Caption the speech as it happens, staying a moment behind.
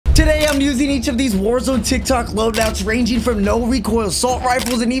Today I'm using each of these Warzone TikTok loadouts ranging from no recoil assault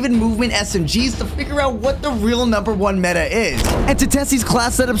rifles and even movement SMGs to figure out what the real #1 meta is. And to test these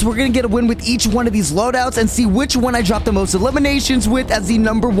class setups, we're gonna get a win with each one of these loadouts and see which one I drop the most eliminations with as the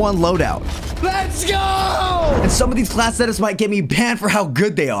 #1 loadout. Let's go! And some of these class setups might get me banned for how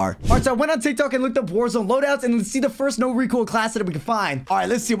good they are. All right, so I went on TikTok and looked up Warzone loadouts and let's see the first no recoil class setup we can find. All right,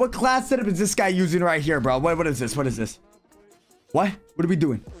 let's see. What class setup is this guy using right here, bro? What is this? What is this? What are we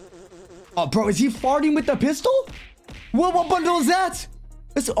doing? Oh, bro, is he farting with the pistol? What bundle is that?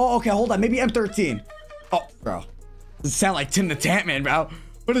 Oh, okay, hold on. Maybe M13. Oh, bro. Does it sound like Tim the Tank Man, bro?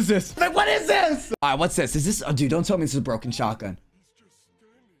 What is this? Like, what is this? All right, what's this? Is this? Oh, dude, don't tell me this is a broken shotgun.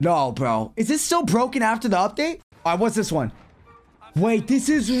 No, bro. Is this still broken after the update? All right, what's this one? Wait, this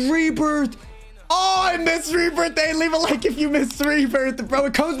is Rebirth. Oh, I missed Rebirth. Hey, leave a like if you missed Rebirth, bro.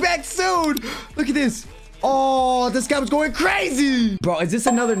 It comes back soon. Look at this. Oh, this guy was going crazy. Bro, is this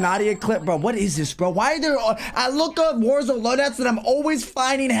another Nadia clip? Bro, what is this, bro? Why are there... I look up Warzone loadouts and I'm always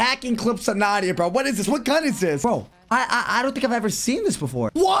finding hacking clips of Nadia, bro. What is this? What gun is this? Bro, I don't think I've ever seen this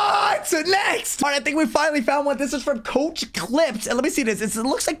before. What? Next! All right, I think we finally found one. This is from Coach Clips. And let me see this. It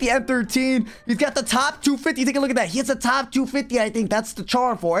looks like the M13. He's got the top 250. Take a look at that. He has a top 250, I think. That's the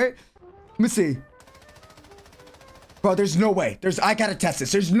charm for it. Let me see. Bro, there's no way. I gotta test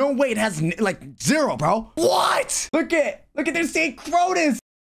this. There's no way it has like 0, bro. What? Look at this St. Cronus.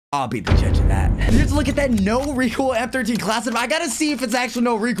 I'll be the judge of that. And here's a look at that no recoil M13 class. I gotta see if it's actually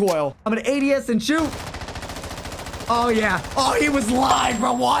no recoil. I'm gonna ADS and shoot. Oh, yeah. Oh, he was lying,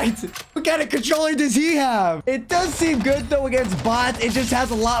 bro. What? What kind of controller does he have? It does seem good, though, against bots. It just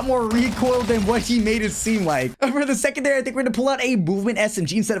has a lot more recoil than what he made it seem like. And for the secondary, I think we're going to pull out a movement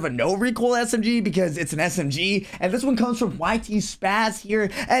SMG instead of a no recoil SMG because it's an SMG. And this one comes from YT Spaz here.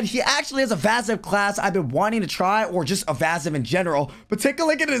 And he actually has a Vaziv class I've been wanting to try, or just a Vaziv in general. But take a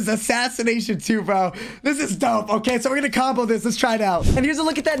look at his assassination, too, bro. This is dope. Okay, so we're going to combo this. Let's try it out. And here's a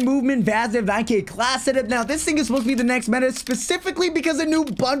look at that movement Vaziv 9K class setup. Now, this thing is supposed to be the next meta, specifically because a new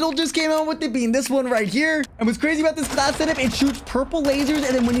bundle just came out with it being this one right here. And what's crazy about this class setup, it shoots purple lasers,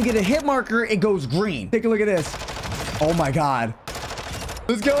 and then when you get a hit marker, it goes green. Take a look at this. Oh my god.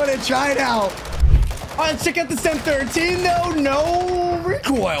 Let's go ahead and try it out. All right, let's check out the M13. No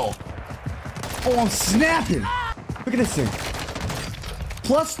recoil. Oh, I'm snapping. Look at this thing.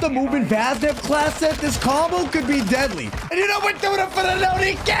 Plus the movement Vaziv class set, this combo could be deadly. And you know we're doing it for the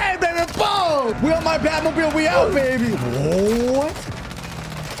loading game, baby. Boom! We on my Batmobile, we out, baby. What?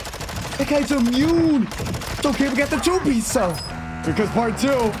 That guy's immune. It's okay, we got the 2-piece, so. Because part 2.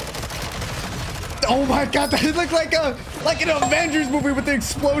 Oh my god, that looked like an Avengers movie with the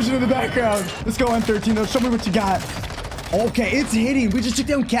explosion in the background. Let's go M13 though. Show me what you got. Okay, it's hitting. We just took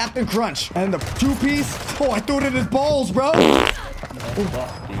down Captain Crunch. And the 2-piece. Oh, I threw it in his balls, bro.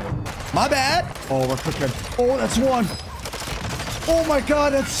 Oh, my bad. Oh, we're cooking. Oh, that's 1. Oh my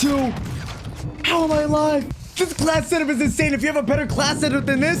god, that's 2. How am I alive? This class setup is insane. If you have a better class setup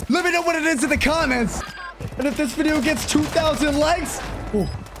than this, let me know what it is in the comments. And if this video gets 2,000 likes, we'll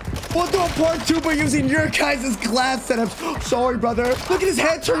do a part 2 by using your guys' class setups. Sorry, brother. Look at his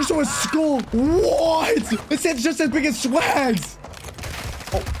head turns to a skull. What? This head's just as big as Swag's.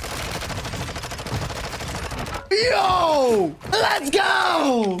 Yo! Let's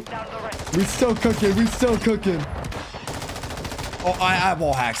go! We still cooking. We still cooking. Oh, I have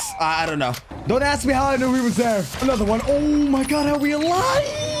wall hacks. I don't know. Don't ask me how I knew he was there. Another one. Oh my god, are we alive?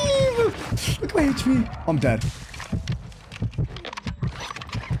 Look at my HP. I'm dead.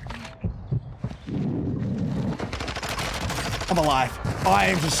 I'm alive. Oh, I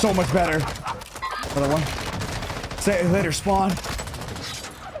am just so much better. Another one. Say it later, spawn.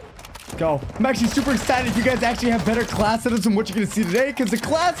 Go. I'm actually super excited if you guys actually have better class setups than what you're going to see today, because the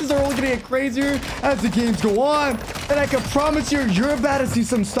classes are only going to get crazier as the games go on. And I can promise you're about to see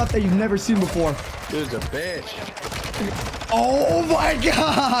some stuff that you've never seen before. Dude's a bitch. Oh my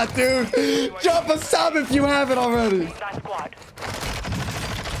god, dude. Drop a sub if you haven't already.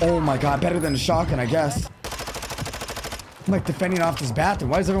 Oh my god, better than a shotgun, I guess. I'm like defending off this bathroom.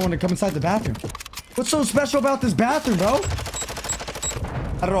 Why does everyone want to come inside the bathroom? What's so special about this bathroom, bro?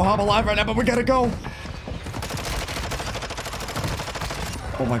 I don't know how I'm alive right now, but we gotta go.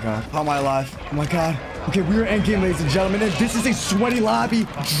 Oh my god. How am I alive? Oh my god. Okay, we're endgame, ladies and gentlemen. And this is a sweaty lobby.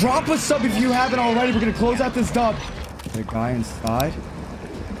 Drop a sub if you haven't already. We're gonna close out this dub. The guy inside.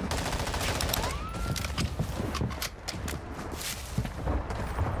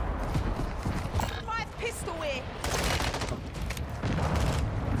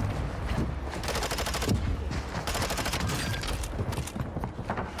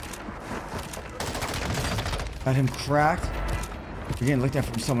 Got him cracked. We're getting looked at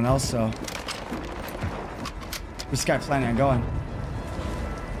from someone else, so. This guy planning on going.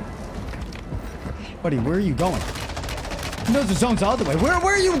 Buddy, where are you going? He knows the zone's all the way. Where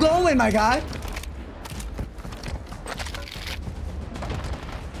are you going, my guy?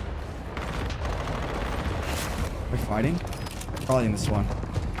 We're fighting? Probably in this one.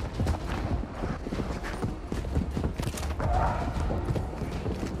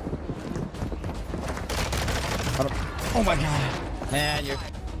 Oh my god. Man, you're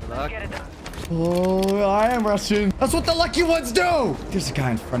luck. Oh, I am rushing. That's what the lucky ones do. There's a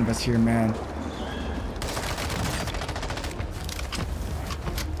guy in front of us here, man.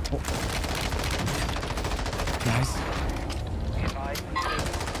 Oh. Nice.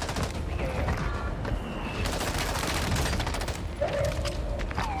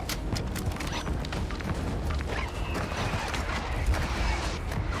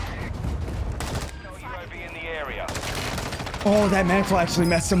 Oh, that mantle actually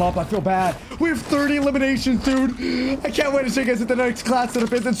messed him up. I feel bad. We have 30 eliminations, dude. I can't wait to show you guys what the next class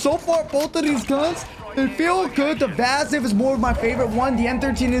setup is. And so far, both of these guns, they feel good. The Vaziv is more of my favorite one. The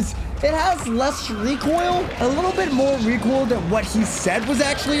M13 is, it has less recoil, a little bit more recoil than what he said was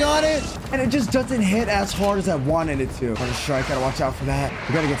actually on it. And it just doesn't hit as hard as I wanted it to. Hard strike, gotta watch out for that.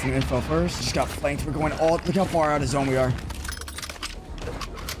 We gotta get some info first. Just got flanked. We're going all, look how far out of zone we are.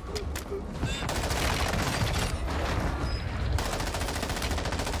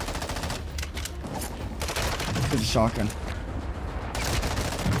 There's a shotgun.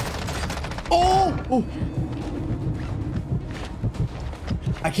 Oh! Oh!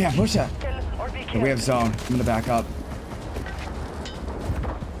 I can't push that. Okay, we have zone. I'm gonna back up.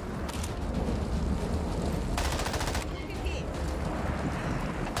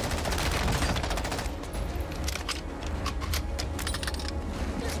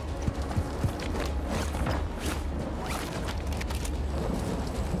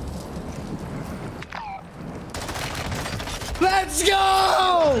 Let's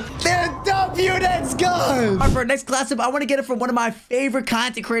go! The W, that's good! All right, for our next class up, I want to get it from one of my favorite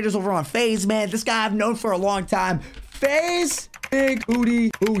content creators over on FaZe, man. This guy I've known for a long time. FaZe Big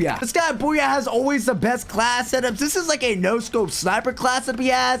Booty Booyah. This guy Booyah has always the best class setups. This is like a no-scope sniper class that he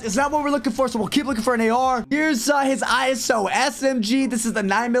has. It's not what we're looking for, so we'll keep looking for an AR. Here's his ISO SMG. This is the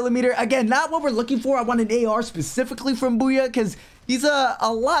 9mm. Again, not what we're looking for. I want an AR specifically from Booyah because he's a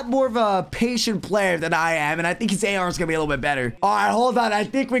lot more of a patient player than I am, and I think his AR is going to be a little bit better. All right, hold on. I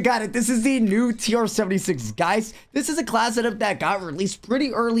think we got it. This is the new TR-76, guys. This is a class setup that got released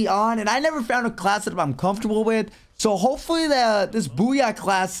pretty early on, and I never found a class setup I'm comfortable with. So hopefully this Booyah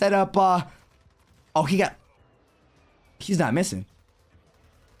class setup, oh, he's not missing.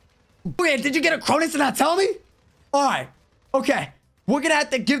 Booyah, did you get a Cronus and not tell me? All right, okay. We're gonna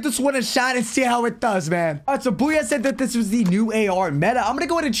have to give this one a shot and see how it does, man. All right, so Booyah said that this was the new AR meta. I'm gonna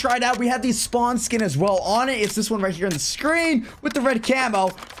go ahead and try it out. We have the spawn skin as well on it. It's this one right here on the screen with the red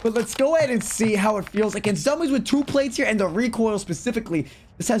camo. But let's go ahead and see how it feels against zombies with 2 plates here and the recoil specifically.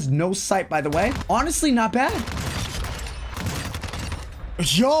 This has no sight, by the way. Honestly, not bad.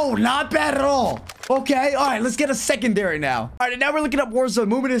 Yo, not bad at all. Okay, all right, let's get a secondary now. All right, and now we're looking up Warzone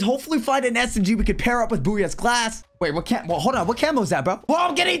movement and hopefully find an SMG we could pair up with Booyah's class. Wait, what well, hold on, what camo is that, bro? Whoa,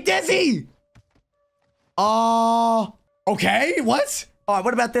 I'm getting dizzy. Okay, what? All right,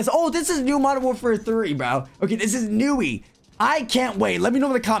 what about this? Oh, this is new Modern Warfare 3, bro. Okay, this is newy. I can't wait. Let me know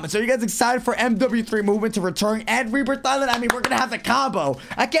in the comments. Are you guys excited for MW3 movement to return and Rebirth Island? I mean, we're gonna have the combo.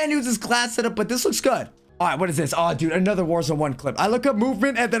 I can't use this class setup, but this looks good. All right, what is this? Oh, dude, another Warzone 1 clip. I look up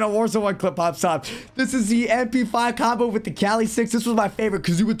movement and then a Warzone 1 clip pops up. This is the MP5 combo with the Cali 6. This was my favorite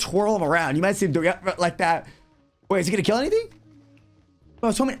because you would twirl him around. You might see him doing it like that. Wait, is he gonna kill anything?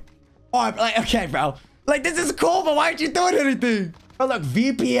 Oh, so many. All right, like, okay, bro. Like, this is cool, but why aren't you doing anything? Oh, look,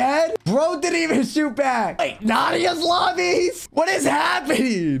 VPN? Bro didn't even shoot back. Wait, Nadia's lobbies? What is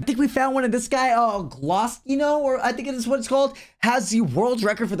happening? I think we found one of this guy, Gloskino, or I think it is what it's called, has the world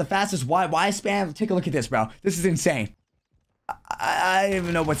record for the fastest YY spam. Take a look at this, bro. This is insane. I don't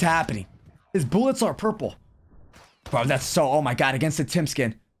even know what's happening. His bullets are purple. Bro, that's so, oh my God, against the Tim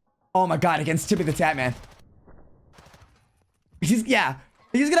skin. Oh my God, against Tippy the Tap Man.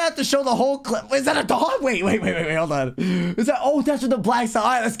 He's gonna have to show the whole clip. Is that a dog? Wait, hold on. Is that, oh, that's with the black side. All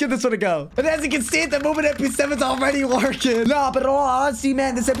right, let's give this one a go. And as you can see, the movement MP7's already working. No, but in all honesty,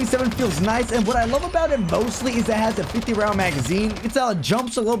 man, this MP7 feels nice. And what I love about it mostly is that it has a 50-round magazine. You can tell it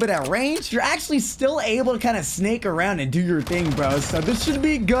jumps a little bit at range. You're actually still able to kind of snake around and do your thing, bro. So this should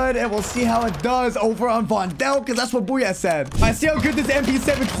be good, and we'll see how it does over on Vondel, because that's what Booyah said. I see how good this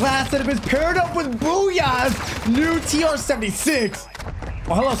MP7 class setup is paired up with Booyah's new TR-76.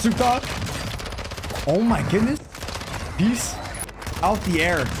 Oh, hello, Soup Dog. Oh my goodness. Peace. out the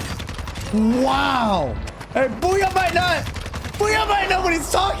air. Wow. Hey, Booyah might not know what he's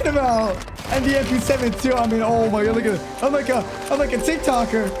talking about. And the MP7 too. I mean, oh my god, look at it. I'm like a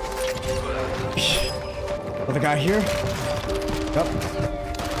TikToker. Another guy here. Yep.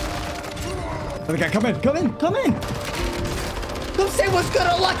 Another guy, come in. Come say what's good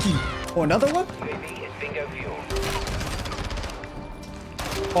or lucky. Oh, another one?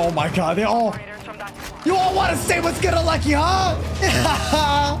 Oh my god, you all want to say what's good or lucky, huh?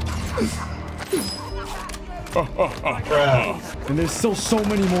 And there's still so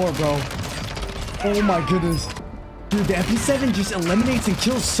many more, bro. Oh my goodness. Dude, the MP7 just eliminates and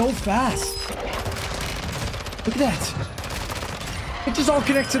kills so fast. Look at that. It just all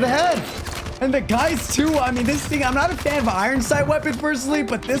connects to the head. And the guys too. I mean, this thing, I'm not a fan of iron sight weapon personally,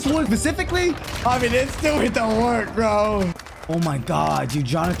 but this one specifically, I mean, it's doing the work, bro. Oh my god, dude,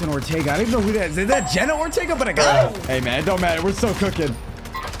 Jonathan Ortega. I don't even know who that is. Is that Jenna Ortega? But a guy? Hey man, it don't matter. We're still cooking.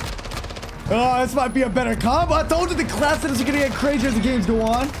 Oh, this might be a better combo. I told you the class setups are gonna get crazier as the games go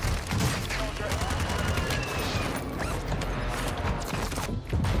on.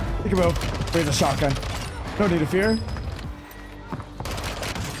 Think about raise a shotgun. No need to fear.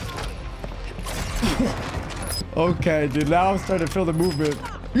 Okay, dude. Now I'm starting to feel the movement.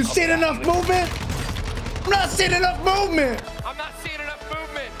 You seen enough movement? I'm not seeing enough movement. I'm not seeing enough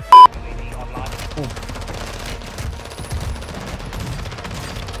movement. Oh.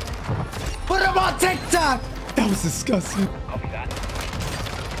 Put him on TikTok. That was disgusting.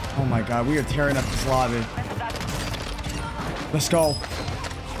 Oh my god, we are tearing up this lobby. Let's go.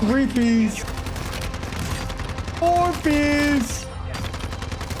 3 Ps. 4 Ps.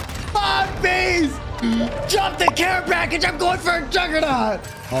 5 Ps. Jump the care package. I'm going for a juggernaut.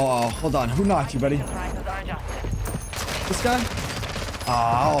 Oh, hold on. Who knocked you, buddy? This guy?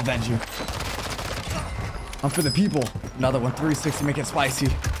 I'll avenge you. I'm for the people. Another one. 360. Make it spicy.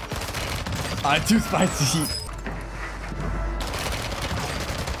 Too spicy.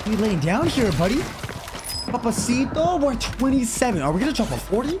 You laying down here, buddy? Papacito, we're 27. Are we gonna drop a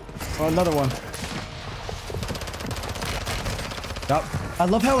 40? Oh, another one. Yep. I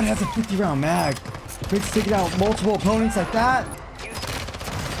love how it has a 50-round mag. Makes taking out multiple opponents like that.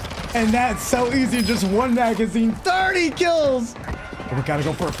 And that's so easy, just one magazine. 30 kills. Oh, we gotta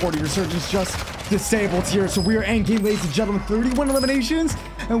go for a 40 resurgence, just disabled here. So we are end game, ladies and gentlemen. 31 eliminations.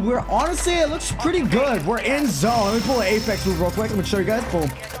 And we're honestly, it looks pretty good. We're in zone. Let me pull an Apex move real quick. Let me show you guys. Boom.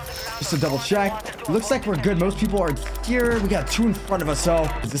 Just to double check. It looks like we're good. Most people are here. We got 2 in front of us. So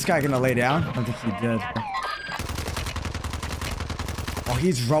is this guy gonna lay down? I don't think he did. Oh,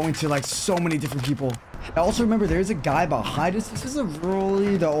 he's rowing to like so many different people. I also remember there's a guy behind us. This isn't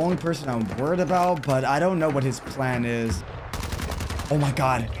really the only person I'm worried about, but I don't know what his plan is. Oh my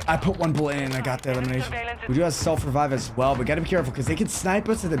god. I put 1 bullet in and I got the elimination. We do have self-revive as well, but gotta be careful because they can snipe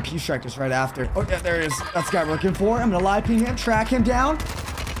us and then P-strike us right after. Oh yeah, there it is. That's the guy we're looking for. I'm gonna live ping him, track him down.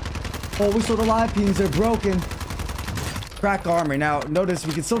 Always saw the live pings, they're broken. Crack armor. Now, notice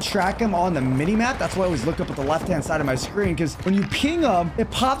we can still track him on the mini-map. That's why I always look up at the left-hand side of my screen, because when you ping him,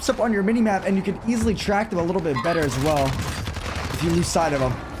 it pops up on your mini-map, and you can easily track them a little bit better as well. If you lose sight of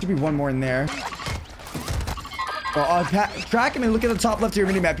them. Should be 1 more in there. Well, track him and look at the top left of your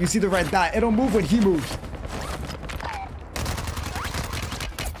mini-map. You see the red dot. It'll move when he moves.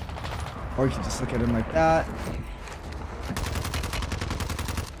 Or you can just look at him like that.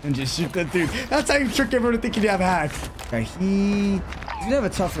 And just shoot that dude. That's how you trick everyone to thinking you have hacks. Okay, he's gonna have a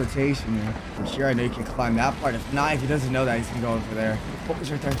tough rotation here. For sure, I know you can climb that part. If not, if he doesn't know that, he's gonna go over there. Oh, he's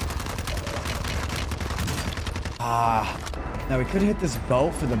right there. Ah. Now we could hit this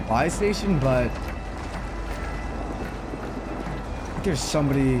boat for the buy station, but I think there's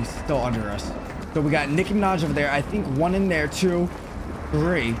somebody still under us. So we got Nicki Minaj over there. I think 1 in there, 2,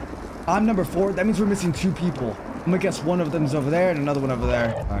 3. I'm number 4. That means we're missing 2 people. I'm gonna guess 1 of them's over there and another one over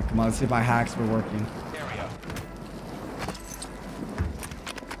there. All right, come on, let's see if my hacks were working.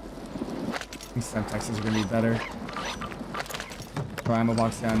 These Semtexes are gonna be better. Throw ammo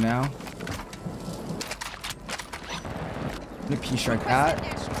box down now. I'm gonna P-strike that.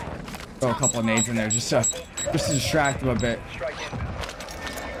 Throw a couple of nades in there just to distract them a bit.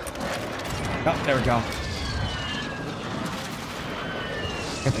 Oh, there we go.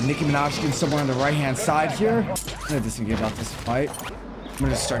 Got the Nicki Minaj skin somewhere on the right-hand side here. I'm gonna disengage off this fight. I'm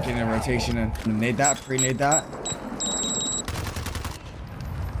gonna just start getting a rotation and nade that, pre-nade that.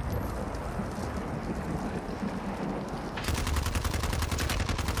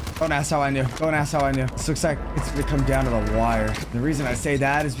 Don't ask how I knew. Don't ask how I knew. This looks like it's gonna come down to the wire. The reason I say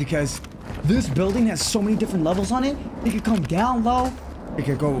that is because this building has so many different levels on it. It could come down low, It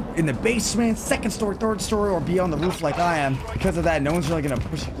could go in the basement, second story, third story, or be on the roof like I am. Because of that, no one's really gonna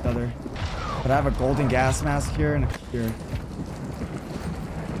push each other. But I have a golden gas mask here and here.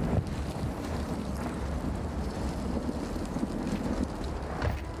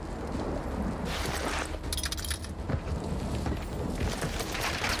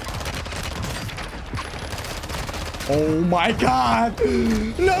 Oh my god!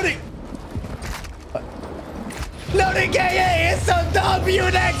 Loading! Loading KA! It's a W!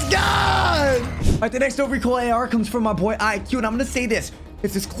 Next gun! Alright, the next no recoil AR comes from my boy IQ, and I'm gonna say this.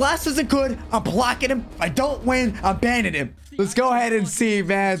 If this class isn't good, I'm blocking him. If I don't win, I'm banning him. Let's go ahead and see,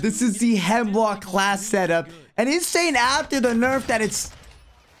 man. This is the Hemlock class setup. And he's saying after the nerf that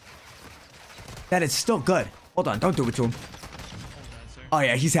it's still good. Hold on, don't do it to him. Oh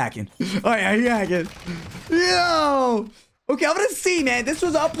yeah, he's hacking. Oh yeah, he's hacking. Yo! Okay, I'm gonna see, man. This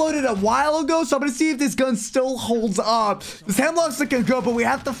was uploaded a while ago, so I'm gonna see if this gun still holds up. This Hemlock's looking good, but we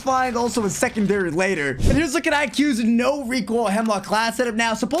have to find also a secondary later. And here's looking at IQ's no recoil Hemlock class setup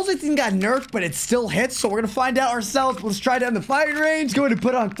now. Supposedly this thing got nerfed, but it still hits, so we're gonna find out ourselves. Let's try down the firing range. Going to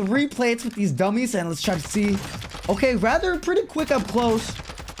put on 3 plates with these dummies, and let's try to see. Okay, rather pretty quick up close.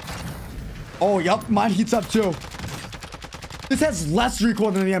 Oh, yup, mine heats up too. This has less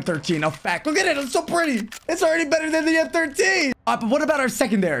recoil than the M13. A fact. Look at it. It's so pretty. It's already better than the M13. But what about our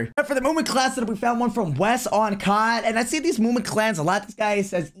secondary? For the movement class that we found one from Wes on COD. And I see these movement clans a lot. This guy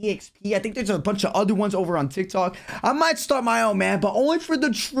says EXP. I think there's a bunch of other ones over on TikTok. I might start my own, man. But only for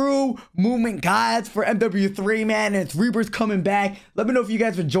the true movement guides for MW3, man. And it's Rebirth coming back. Let me know if you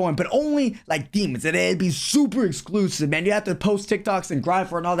guys would join. But only like demons. And it'd be super exclusive, man. You have to post TikToks and grind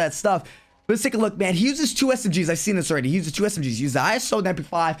for and all that stuff. Let's take a look, man. He uses 2 SMGs. I've seen this already. He uses 2 SMGs. He uses the ISO and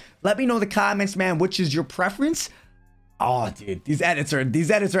MP5. Let me know in the comments, man, which is your preference. Oh, dude. These edits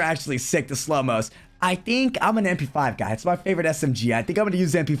are actually sick, the slow-mos. I think I'm an MP5 guy. It's my favorite SMG. I think I'm going to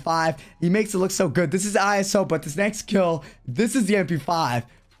use the MP5. He makes it look so good. This is ISO, but this next kill, this is the MP5.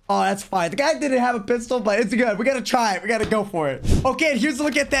 Oh, that's fine. The guy didn't have a pistol, but it's good. We got to try it. We got to go for it. Okay, and here's a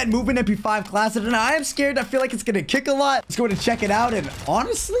look at that movement MP5 class. And I am scared. I feel like it's going to kick a lot. Let's go ahead and check it out. And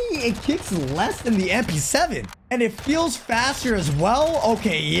honestly, it kicks less than the MP7. And it feels faster as well.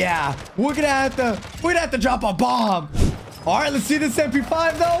 Okay, yeah. We're going to have to drop a bomb. All right, let's see this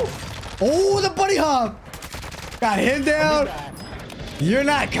MP5, though. Oh, the buddy hop. Got him down. You're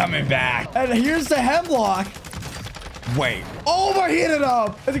not coming back. And here's the Hemlock. Wait, overheated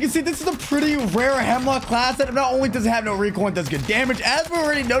up. As you can see, this is a pretty rare Hemlock class that not only does it have no recoil, it does good damage, as we're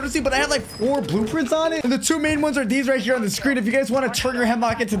already noticing, but I have like 4 blueprints on it. And the 2 main ones are these right here on the screen. If you guys want to turn your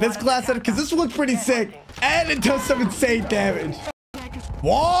Hemlock into this class setup, because this one's pretty sick, and it does some insane damage.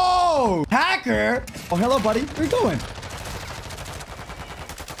 Whoa, hacker. Oh, hello, buddy. Where you going?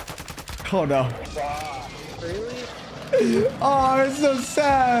 Oh, no. Really? Oh, it's so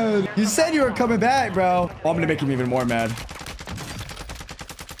sad. You said you were coming back, bro. Oh, I'm gonna make him even more mad.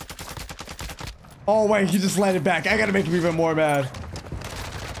 Oh, wait, he just landed back. I gotta make him even more mad.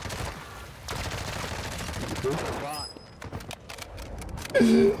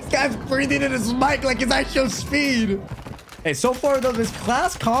 This guy's breathing in his mic like his eyes show speed. Hey, so far, though, this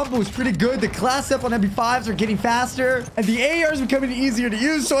class combo is pretty good. The class setup on MP5s are getting faster, and the AR is becoming easier to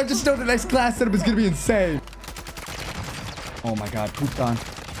use, so I just know the next class setup is gonna be insane. Oh my god, pooped on.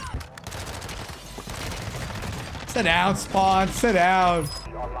 Sit down, Spawn. Sit down.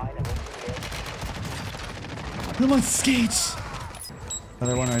 Look at my skates.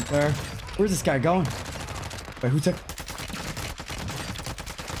 Another one right there. Where's this guy going? Wait, who took...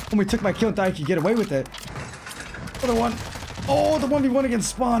 When we took my kill and thought I could get away with it. Another one. Oh, the 1v1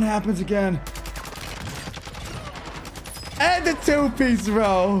 against Spawn happens again. And the 2-piece,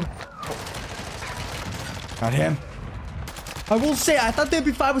 bro. Got him. I will say, I thought the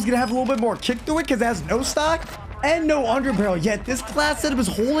MP5 was going to have a little bit more kick to it because it has no stock and no underbarrel. Yet this class setup is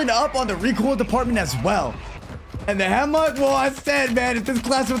holding up on the recoil department as well. And the Hemlock, well, I said, man, if this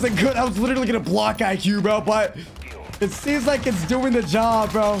class wasn't good, I was literally going to block IQ, bro. But it seems like it's doing the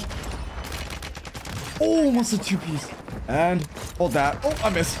job, bro. Oh, almost a 2-piece. And hold that. Oh, I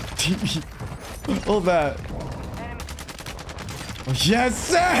missed. Hold that. Oh, yes,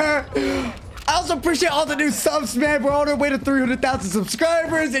 sir. I also appreciate all the new subs, man. We're on our way to 300,000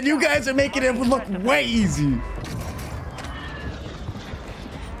 subscribers, and you guys are making it look way easy.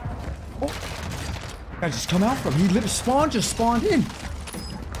 Oh, I just come out from. He literally just spawned in.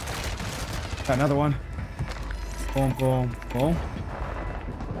 Got another one. Boom, boom, boom.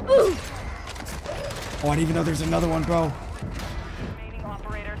 Oh, I didn't even know there's another one, bro.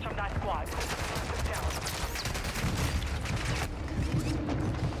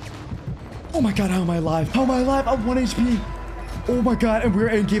 Oh my god, how am I alive? How am I alive? I'm 1 HP. Oh my god, and we're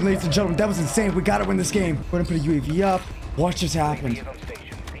in game, ladies and gentlemen. That was insane. We gotta win this game. We're gonna put a UAV up. Watch this happen.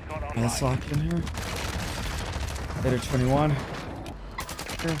 Let's lock in here. Later 21.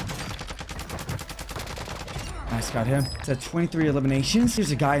 Here. Nice, got him. It's at 23 eliminations.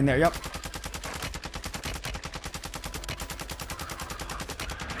 There's a guy in there. Yep.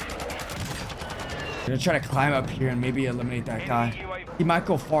 Gonna try to climb up here and maybe eliminate that guy. He might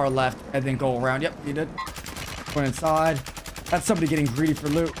go far left and then go around. Yep, he did. Going inside. That's somebody getting greedy for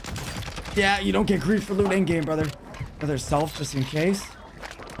loot. Yeah, you don't get greedy for loot in game, brother. Another self just in case.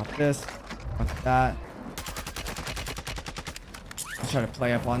 Pop this. Pop that. I'll try to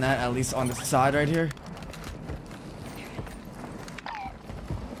play up on that, at least on the side right here.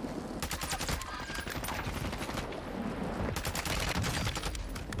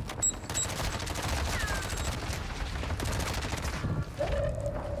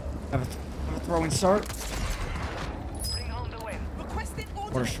 Have a throwing start.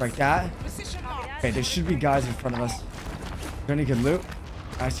 Order strike that. Okay, there should be guys in front of us. Any good loot?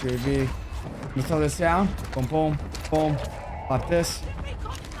 Nice UAV. I'm gonna throw this down. Boom, boom, boom. Pop this.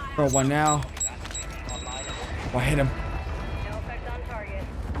 Throw one now. Oh, I hit him.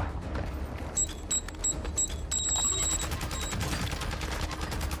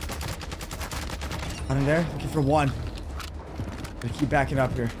 Not in there. Looking for one. Gonna keep backing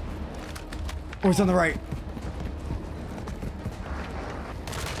up here. Oh, he's on the right.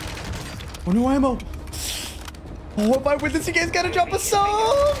 Oh, no ammo. Oh, if I win this, you guys gotta drop a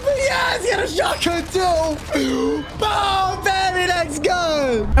sub. Yes, he got a shotgun too. Boom, baby, let's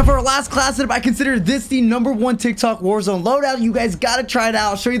go. And for our last class setup, I consider this the #1 TikTok Warzone loadout. You guys gotta try it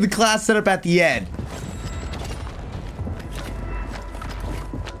out. I'll show you the class setup at the end.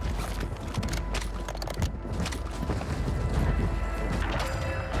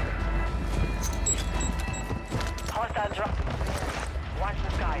 Watch the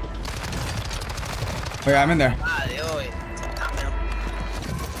skies. Oh yeah, I'm in there.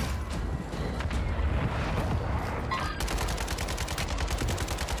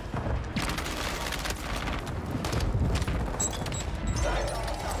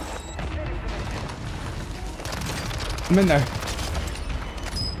 I'm in there.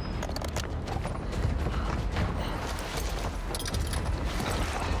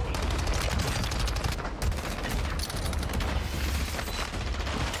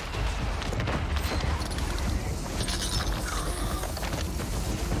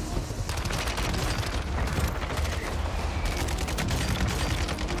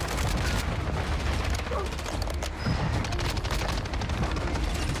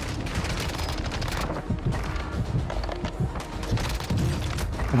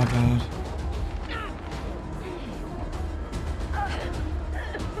 Oh my god.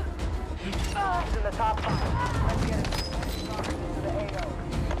 He's in the top 5. Let's get him. To the AO.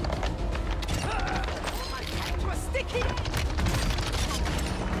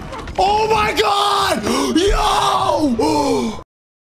 Oh my god!